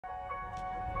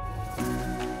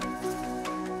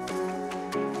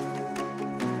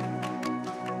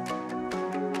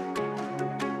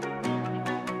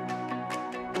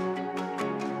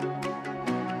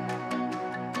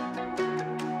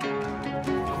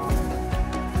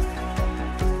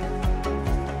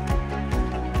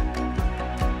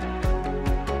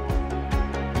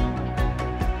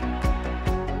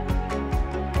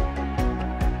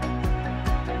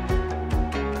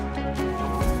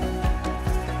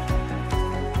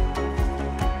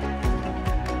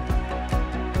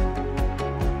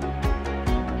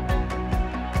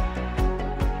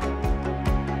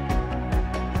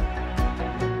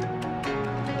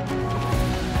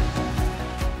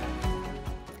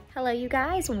Hello you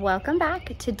guys, welcome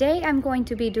back. Today I'm going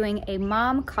to be doing a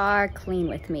mom car clean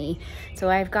with me. So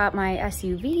I've got my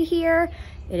SUV here.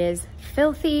 It is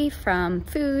filthy from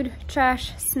food,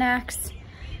 trash, snacks,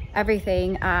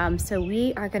 everything. So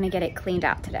we are gonna get it cleaned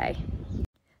out today.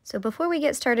 So before we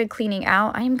get started cleaning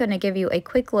out, I'm going to give you a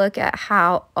quick look at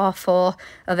how awful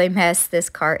of a mess this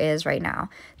car is right now.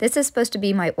 This is supposed to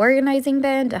be my organizing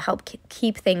bin to help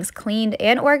keep things cleaned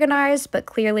and organized, but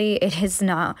clearly it is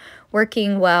not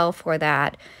working well for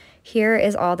that. Here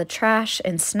is all the trash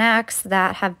and snacks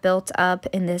that have built up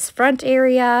in this front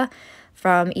area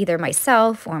from either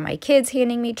myself or my kids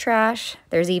handing me trash.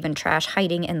 There's even trash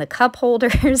hiding in the cup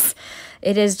holders.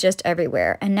 It is just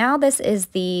everywhere. And now this is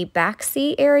the back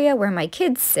seat area where my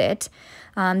kids sit.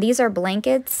 These are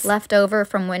blankets left over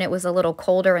from when it was a little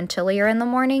colder and chillier in the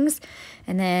mornings.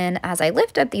 And then as I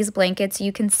lift up these blankets,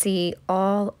 you can see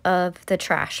all of the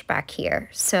trash back here.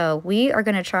 So we are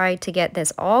going to try to get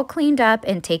this all cleaned up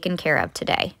and taken care of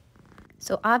today.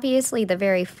 So obviously the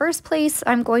very first place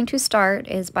I'm going to start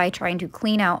is by trying to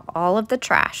clean out all of the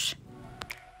trash.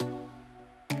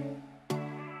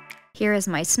 Here is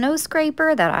my snow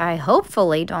scraper that I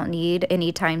hopefully don't need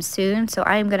anytime soon, so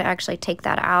I'm going to actually take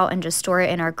that out and just store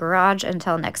it in our garage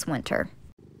until next winter.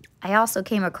 I also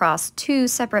came across 2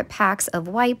 separate packs of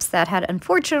wipes that had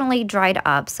unfortunately dried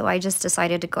up, so I just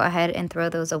decided to go ahead and throw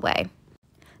those away.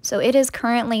 So it is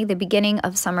currently the beginning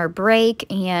of summer break,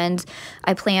 and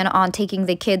I plan on taking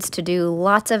the kids to do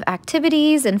lots of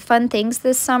activities and fun things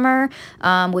this summer,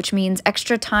 which means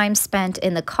extra time spent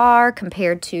in the car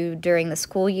compared to during the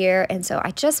school year. And so I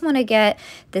just want to get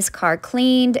this car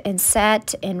cleaned and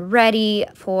set and ready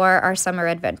for our summer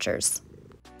adventures.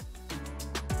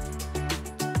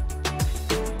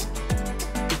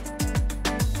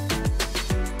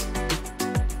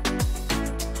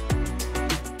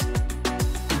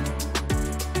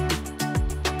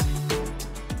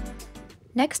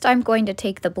 Next, I'm going to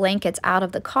take the blankets out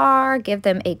of the car, give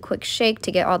them a quick shake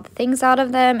to get all the things out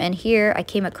of them. And here I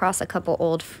came across a couple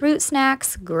old fruit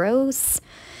snacks, gross.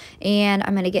 And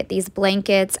I'm going to get these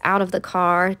blankets out of the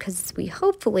car because we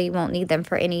hopefully won't need them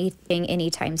for anything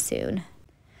anytime soon.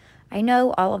 I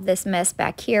know all of this mess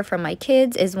back here from my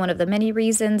kids is one of the many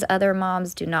reasons other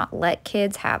moms do not let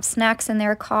kids have snacks in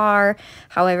their car.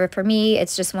 However, for me,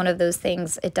 it's just one of those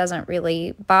things. It doesn't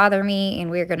really bother me, and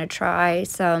we're going to try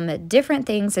some different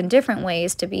things in different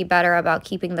ways to be better about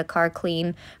keeping the car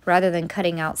clean rather than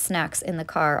cutting out snacks in the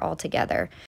car altogether.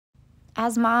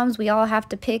 As moms, we all have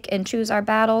to pick and choose our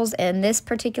battles, and this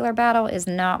particular battle is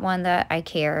not one that I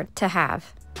care to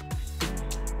have.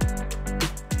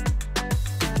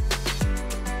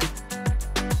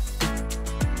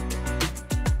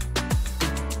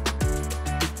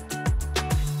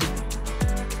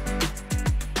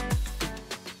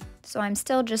 So I'm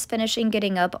still just finishing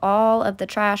getting up all of the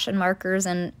trash and markers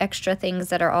and extra things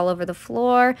that are all over the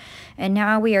floor. And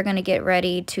now we are going to get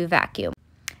ready to vacuum.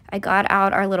 I got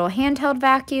out our little handheld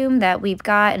vacuum that we've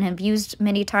got and have used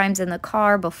many times in the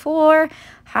car before.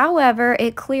 However,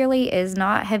 it clearly is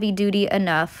not heavy duty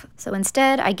enough. So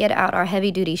instead, I get out our heavy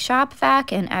duty shop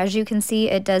vac, and as you can see,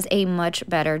 it does a much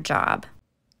better job.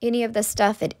 Any of the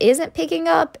stuff it isn't picking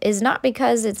up is not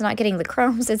because it's not getting the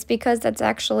crumbs, it's because that's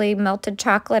actually melted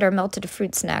chocolate or melted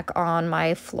fruit snack on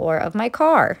my floor of my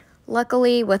car.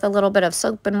 Luckily, with a little bit of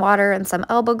soap and water and some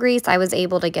elbow grease, I was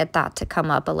able to get that to come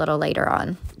up a little later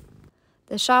on.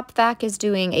 The shop vac is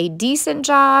doing a decent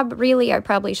job. Really, I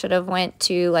probably should have went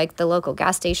to like the local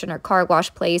gas station or car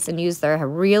wash place and used their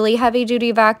really heavy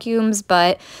duty vacuums,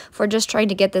 but for just trying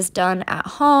to get this done at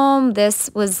home, this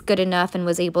was good enough and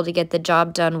was able to get the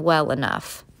job done well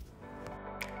enough.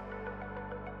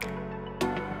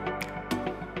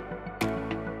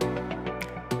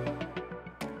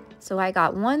 So I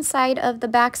got one side of the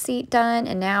back seat done,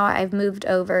 and now I've moved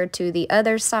over to the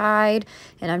other side,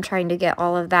 and I'm trying to get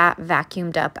all of that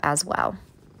vacuumed up as well.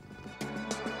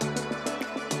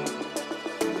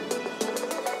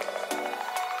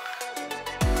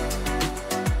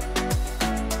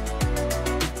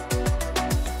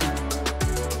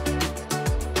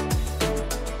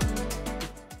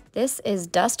 This is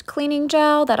dust cleaning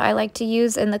gel that I like to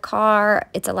use in the car.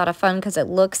 It's a lot of fun because it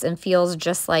looks and feels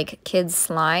just like kids'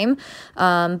 slime,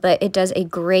 but it does a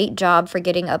great job for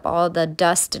getting up all the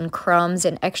dust and crumbs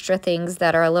and extra things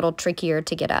that are a little trickier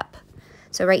to get up.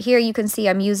 So right here you can see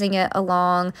I'm using it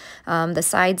along the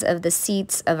sides of the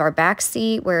seats of our back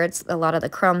seat where it's a lot of the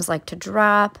crumbs like to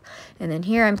drop. And then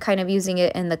here I'm kind of using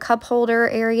it in the cup holder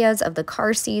areas of the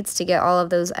car seats to get all of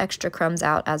those extra crumbs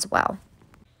out as well.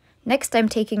 Next I'm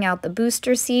taking out the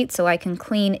booster seat so I can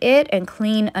clean it and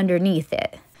clean underneath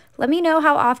it. Let me know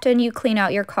how often you clean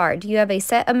out your car. Do you have a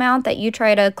set amount that you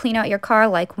try to clean out your car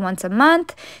like once a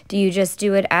month? Do you just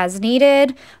do it as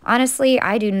needed? Honestly,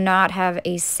 I do not have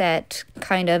a set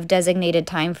kind of designated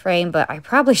time frame, but I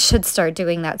probably should start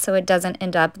doing that so it doesn't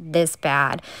end up this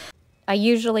bad. I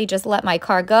usually just let my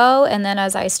car go, and then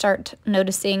as I start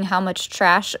noticing how much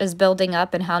trash is building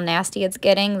up and how nasty it's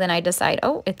getting, then I decide,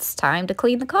 oh, it's time to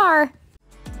clean the car.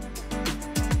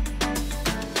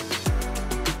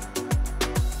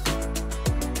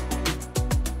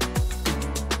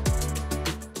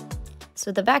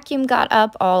 So the vacuum got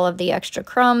up all of the extra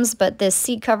crumbs, but this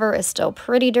seat cover is still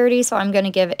pretty dirty, so I'm going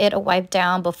to give it a wipe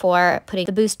down before putting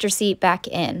the booster seat back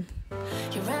in.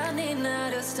 You're running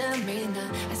out of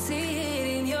stamina. I see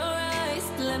it in your eyes.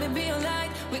 Let me be your light.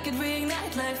 We could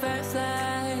reignite like fireflies.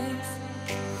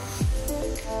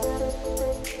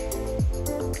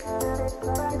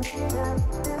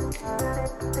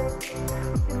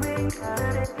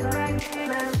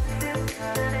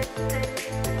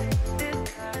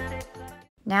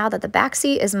 Now that the back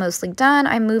seat is mostly done,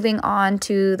 I'm moving on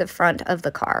to the front of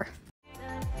the car.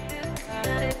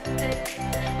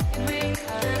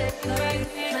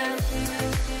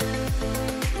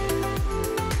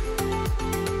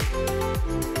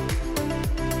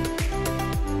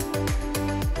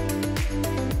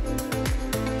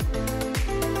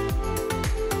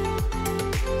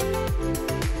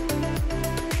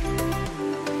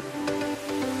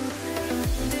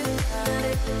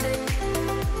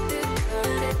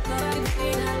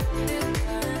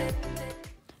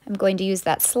 I'm going to use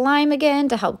that slime again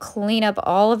to help clean up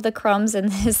all of the crumbs in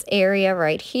this area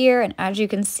right here. And as you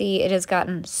can see, it has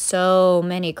gotten so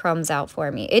many crumbs out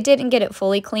for me. It didn't get it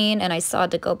fully clean, and I still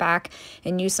had to go back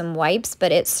and use some wipes,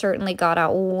 but it certainly got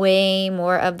out way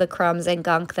more of the crumbs and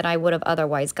gunk than I would have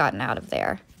otherwise gotten out of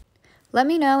there. Let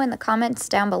me know in the comments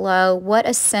down below what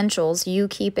essentials you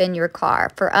keep in your car.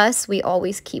 For us, we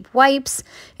always keep wipes.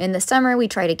 In the summer, we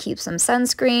try to keep some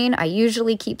sunscreen. I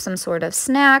usually keep some sort of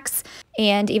snacks.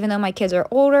 And even though my kids are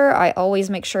older, I always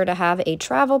make sure to have a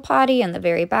travel potty in the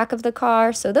very back of the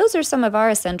car. So those are some of our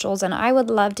essentials, and I would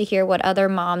love to hear what other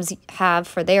moms have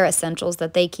for their essentials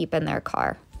that they keep in their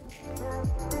car.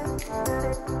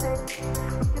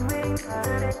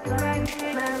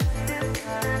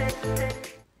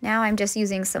 Now I'm just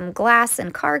using some glass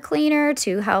and car cleaner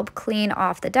to help clean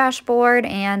off the dashboard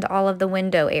and all of the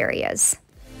window areas.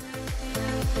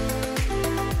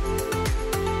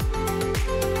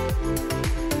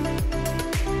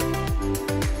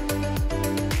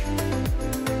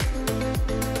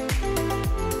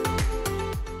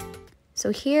 So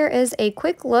here is a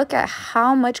quick look at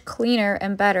how much cleaner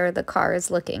and better the car is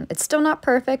looking. It's still not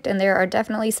perfect, and there are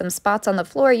definitely some spots on the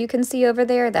floor you can see over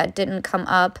there that didn't come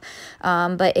up,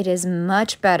 but it is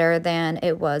much better than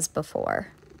it was before.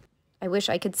 I wish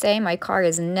I could say my car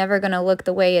is never going to look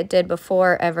the way it did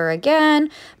before ever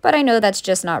again, but I know that's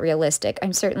just not realistic.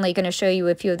 I'm certainly going to show you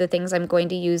a few of the things I'm going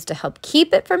to use to help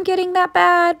keep it from getting that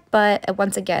bad, but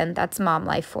once again, that's mom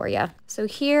life for you. So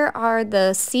here are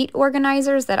the seat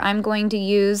organizers that I'm going to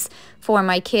use for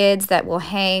my kids that will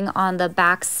hang on the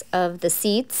backs of the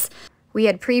seats. We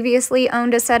had previously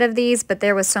owned a set of these, but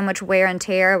there was so much wear and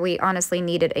tear, we honestly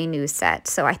needed a new set.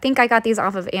 So I think I got these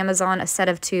off of Amazon. A set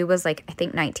of 2 was like, I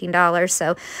think $19.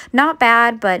 So not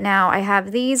bad, but now I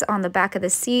have these on the back of the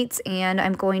seats, and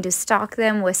I'm going to stock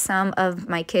them with some of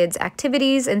my kids'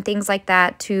 activities and things like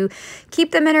that to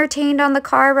keep them entertained on the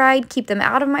car ride, keep them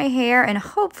out of my hair, and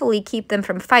hopefully keep them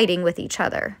from fighting with each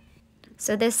other.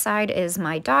 So this side is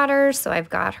my daughter's, so I've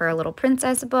got her a little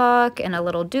princess book and a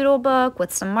little doodle book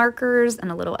with some markers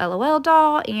and a little LOL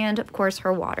doll, and of course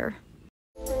her water.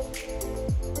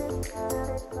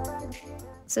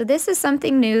 So this is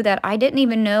something new that I didn't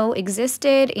even know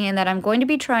existed, and that I'm going to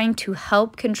be trying to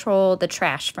help control the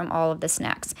trash from all of the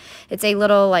snacks. It's a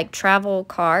little like travel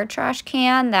car trash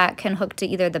can that can hook to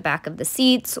either the back of the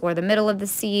seats or the middle of the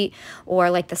seat or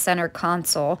like the center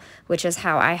console, which is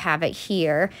how I have it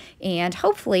here. And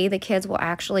hopefully the kids will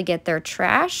actually get their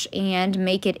trash and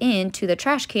make it into the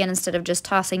trash can instead of just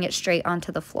tossing it straight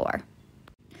onto the floor.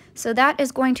 So that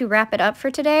is going to wrap it up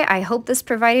for today. I hope this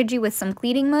provided you with some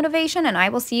cleaning motivation, and I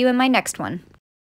will see you in my next one.